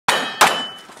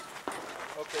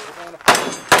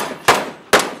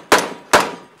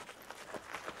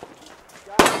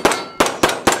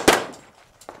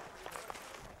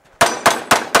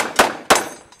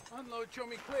Unload, show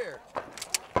me clear.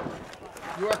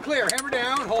 You are clear. Hammer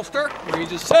down, holster.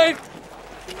 Range is safe.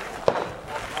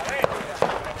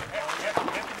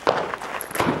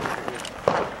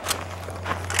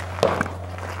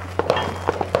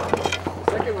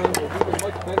 Second one will be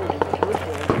much better than the first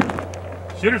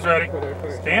one. Shooter's ready.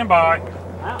 Stand by.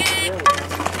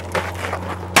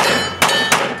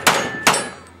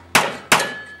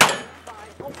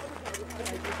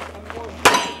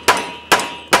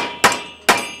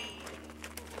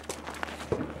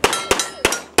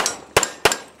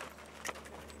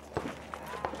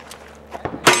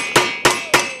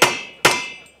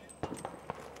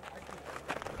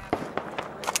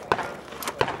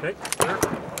 Okay, clear.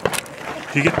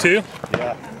 Did you get two?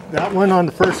 Yeah. That one on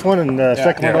the first one and the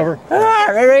second one over.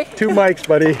 Ready? 2 mics,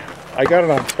 buddy. I got it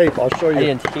on tape. I'll show you. I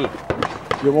didn't see.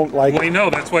 You won't like Well, it. you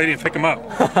know, that's why you didn't pick them up.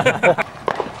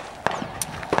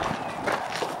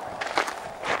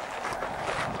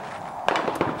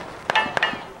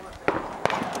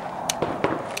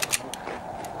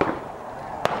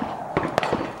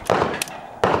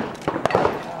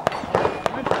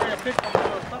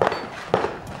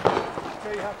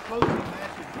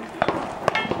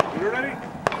 You ready?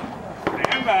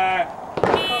 Stand by.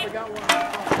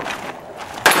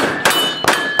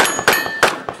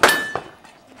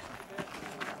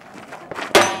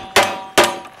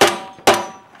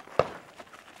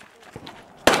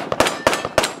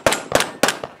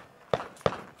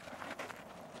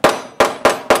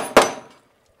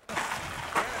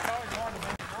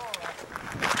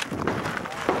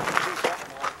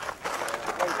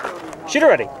 Shooter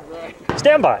ready.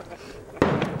 Stand by.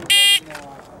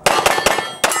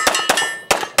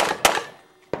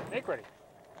 Make ready.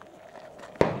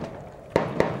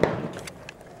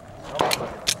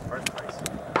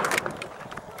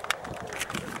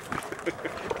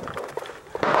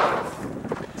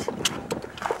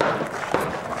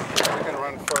 I'm going to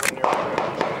run further in your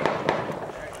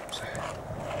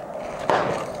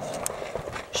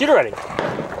Shooter ready.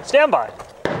 Stand by.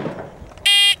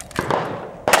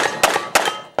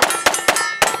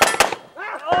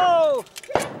 Oh!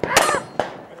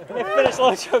 They finished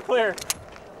low, show clear.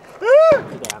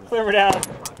 Clear her down.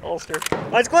 Holster.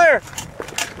 Line's clear.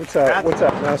 What's that,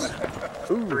 Ness?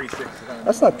 Ooh,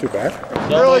 that's not too bad.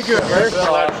 Really good, Rick.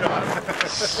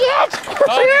 Shit!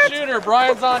 Shooter,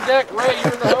 Brian's on deck. Ray,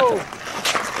 you're the hose.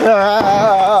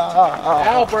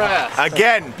 Al Brass.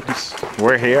 Again,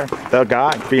 we're here. The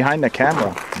guy behind the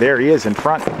camera. There he is in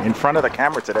front of the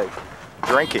camera today.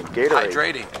 Drinking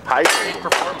Gatorade. Hydrating. Peak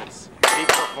performance. Peak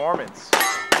performance.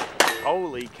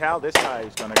 Holy cow, this guy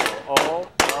is going to go all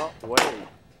the way.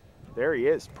 There he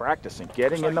is, practicing,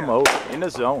 getting in the mode, in the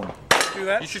zone. Do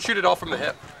that? You should shoot it all from the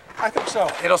hip. I think so.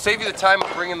 It'll save you the time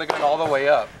of bringing the gun all the way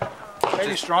up.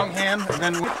 Maybe strong hand, and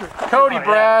then Cody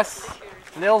Brass.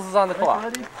 Nils is on the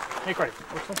clock. Make ready.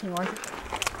 Or something like it.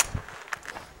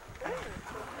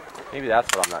 Maybe that's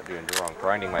what I'm not doing wrong.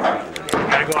 Grinding my fingers.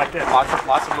 Gotta go like this.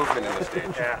 Lots of movement in this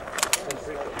stage. Yeah.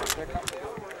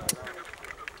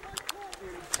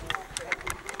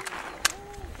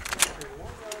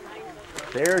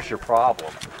 There's your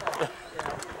problem.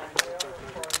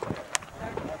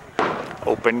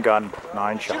 Open gun,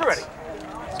 9 shots. Shooter ready.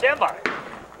 Stand by.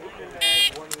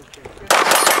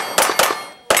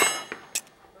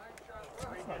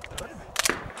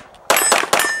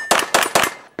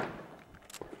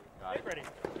 Make ready.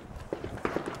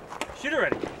 Shooter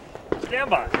ready. Stand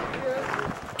by.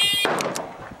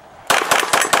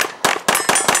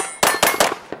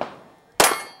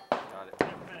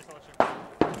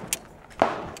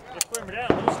 Clear me down,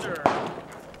 holster.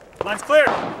 Line's clear.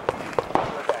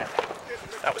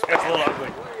 That was a little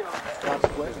ugly.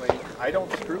 Consequently, I don't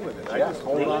screw with it. I just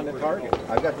hold on to target.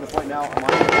 I've got to the point now.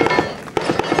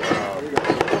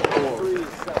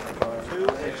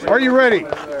 Are you ready?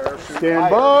 Stand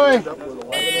by. I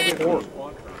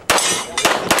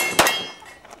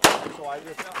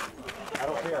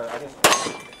don't care. I just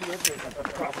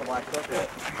across the black book.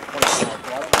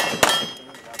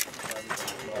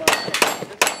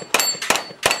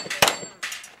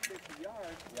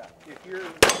 If you're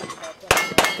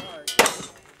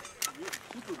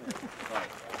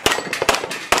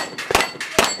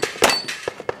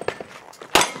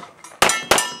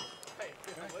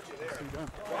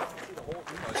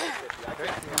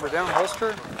number down,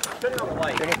 holster.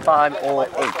 2508.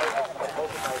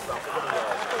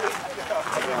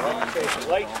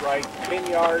 Light's right, 10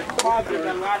 yards.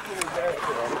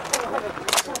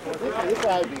 This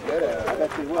guy would be good at it. I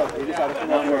bet he will. He just had to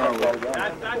come over and well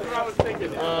done. That's what I was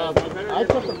thinking. I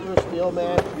took him to a steel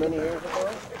match many years ago.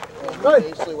 And he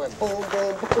basically went boom,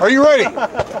 boom, boom. Are you ready?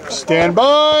 Stand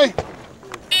by.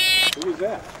 Who was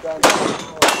that?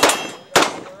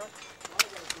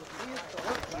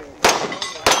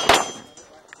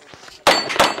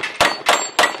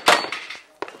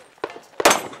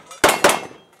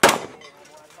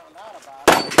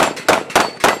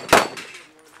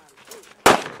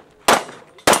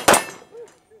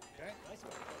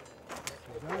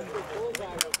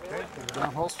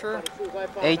 Down holster.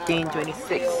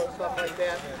 1826.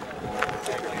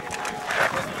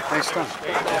 Nice done.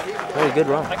 Very good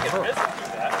run.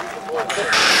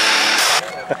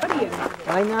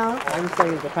 Right now, I'm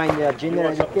trying to find a general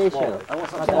education.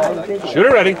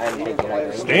 Shooter ready.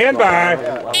 Stand by.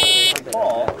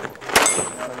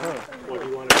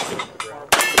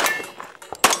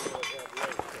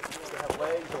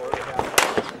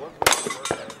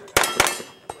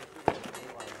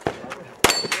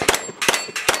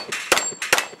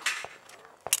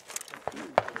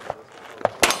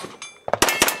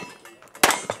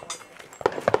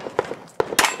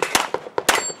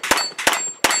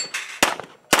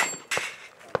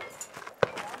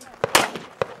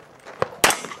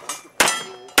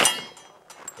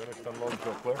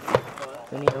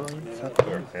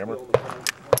 Clear. Hammer.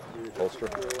 Holster.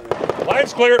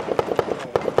 Line's clear.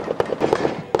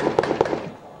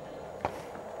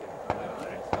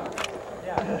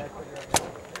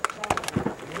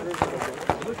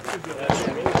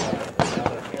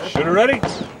 Shooter ready.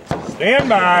 Stand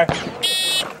by.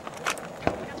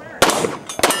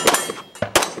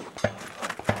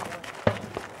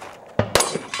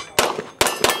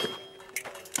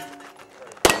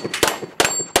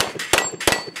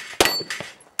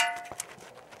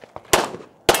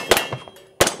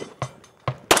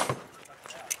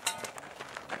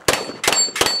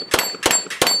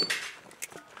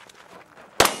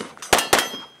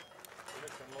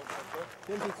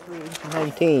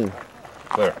 $23.19.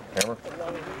 Clear. Hammer.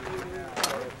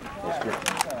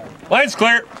 Line's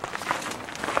clear.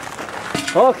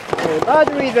 Okay,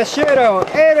 Audrey the shooter,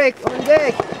 Eric on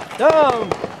deck,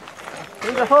 Tom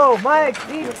in the hole, Mike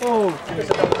in the hole.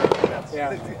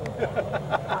 Yeah.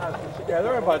 Yeah,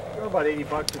 they're about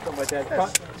 $80 or something like that.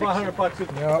 About $100. I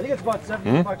think it's about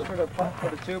 $70 for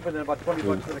the tube, and then about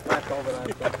 $20 for the class all the time.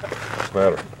 What's the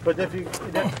matter? But if you,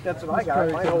 that's what I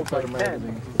got. Mine holds like 10.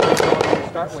 You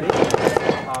start with, you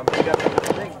got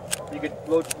the thing. You could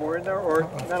load some more in there, or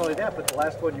not only that, but the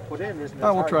last one you put in isn't.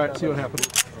 Oh, we'll try it. See what happens.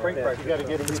 Spring pressure. You got to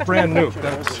get it. It's brand new.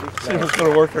 Let's see if it's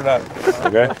going to work or not.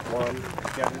 Okay.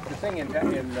 Yeah, the thing in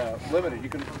limited,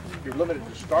 you're limited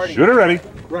to starting. Shooter ready.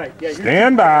 Right. Yeah.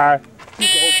 Stand by. You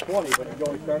can hold 20, but you can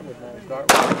only start with 9. Start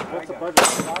with. What's the budget?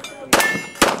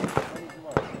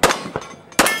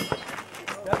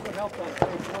 That's what helped on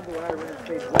stage 1 when I ran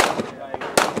stage 1.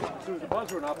 As soon as the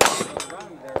buzz went up, I was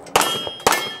around there.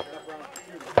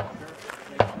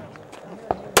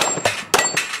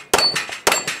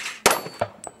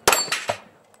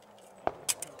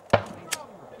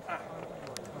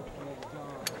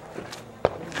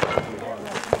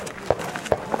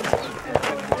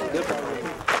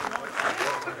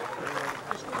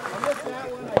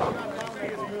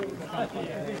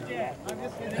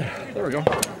 There we go.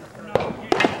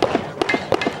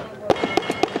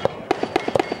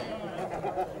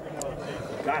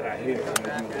 God, I hate it.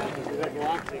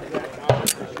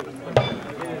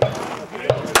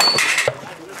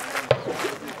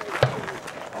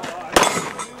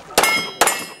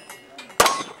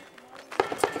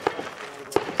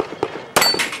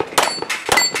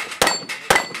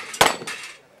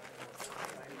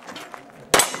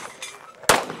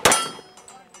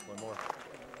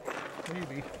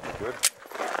 Maybe. Good.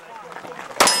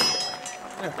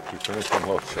 You finished on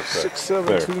low.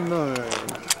 6729.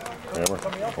 Hammer.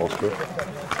 Holster.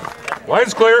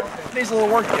 Line's clear. Needs a little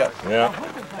work yet. Yeah.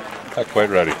 Not quite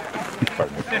ready.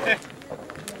 Pardon me.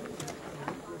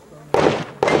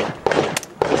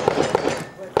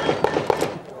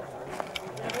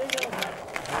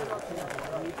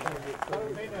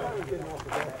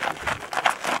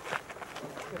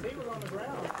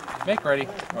 Make ready.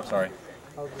 Oh, sorry.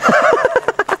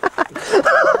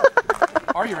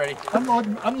 Are you ready?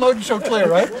 Unload show clear,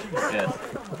 right? Yes.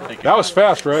 That was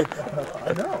fast, right?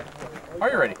 I know.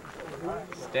 Are you ready?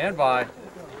 Stand by.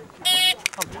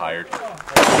 I'm tired.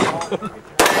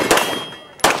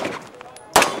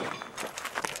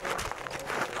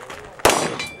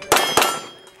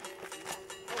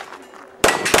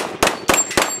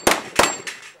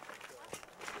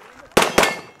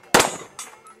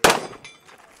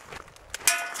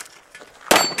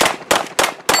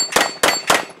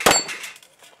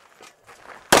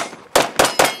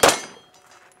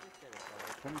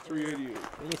 388.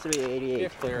 2388.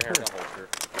 If clear, hammer down, holster.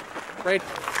 Range.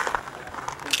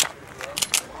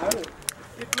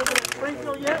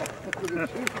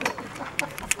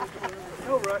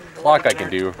 Clock I can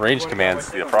do. Range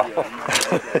commands the problem.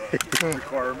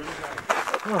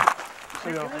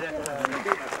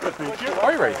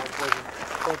 Are you ready?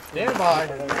 Stand by.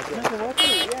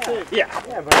 Yeah.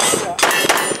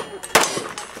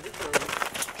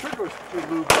 Trigger's too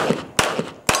loose.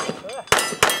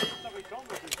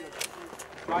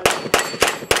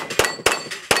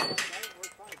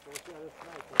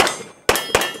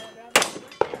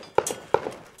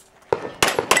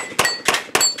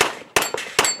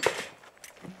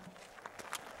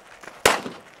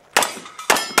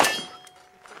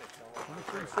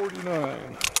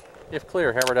 If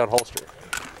clear, hammer down, holster.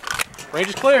 Range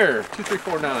is clear.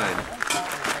 2349.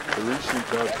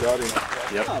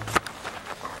 Yep.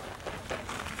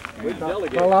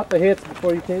 Call out the hits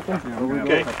before you tape them.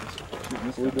 Okay.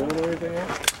 We doing anything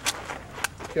else?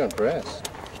 You're on press.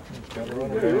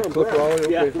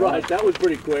 Yeah, right. That was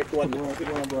pretty quick, wasn't it?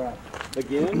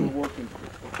 Again? Working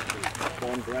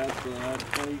on grass for that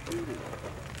 22.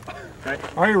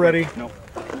 Are you ready? No.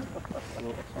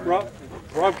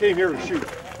 Rob came here to shoot.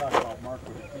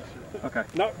 Okay.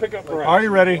 Not pick up grass. Are you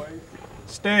ready?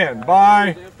 Stand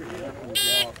by.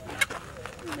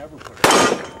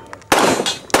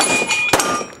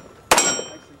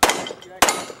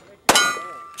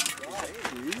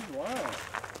 Wow.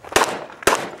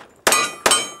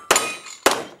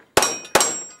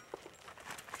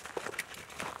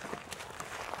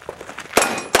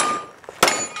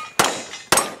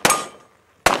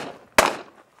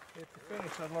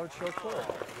 Finish, unload, show clear.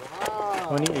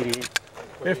 2088.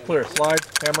 If clear, slide,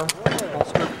 hammer,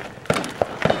 holster.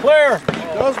 Clear!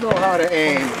 Does know how to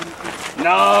aim.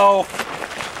 No!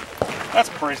 That's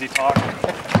crazy talk. You're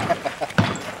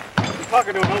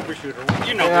talking to an overshooter.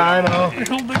 You know. Yeah, I know. Where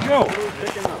the hell did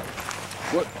it go?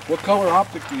 What color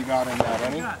optic do you got in that,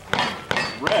 Any?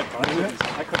 Red.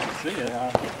 I couldn't see it.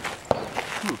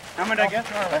 How many did I get? I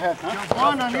had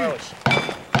one on each.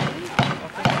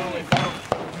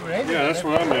 Yeah, that's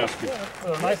what I'm asking. A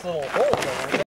nice little hole.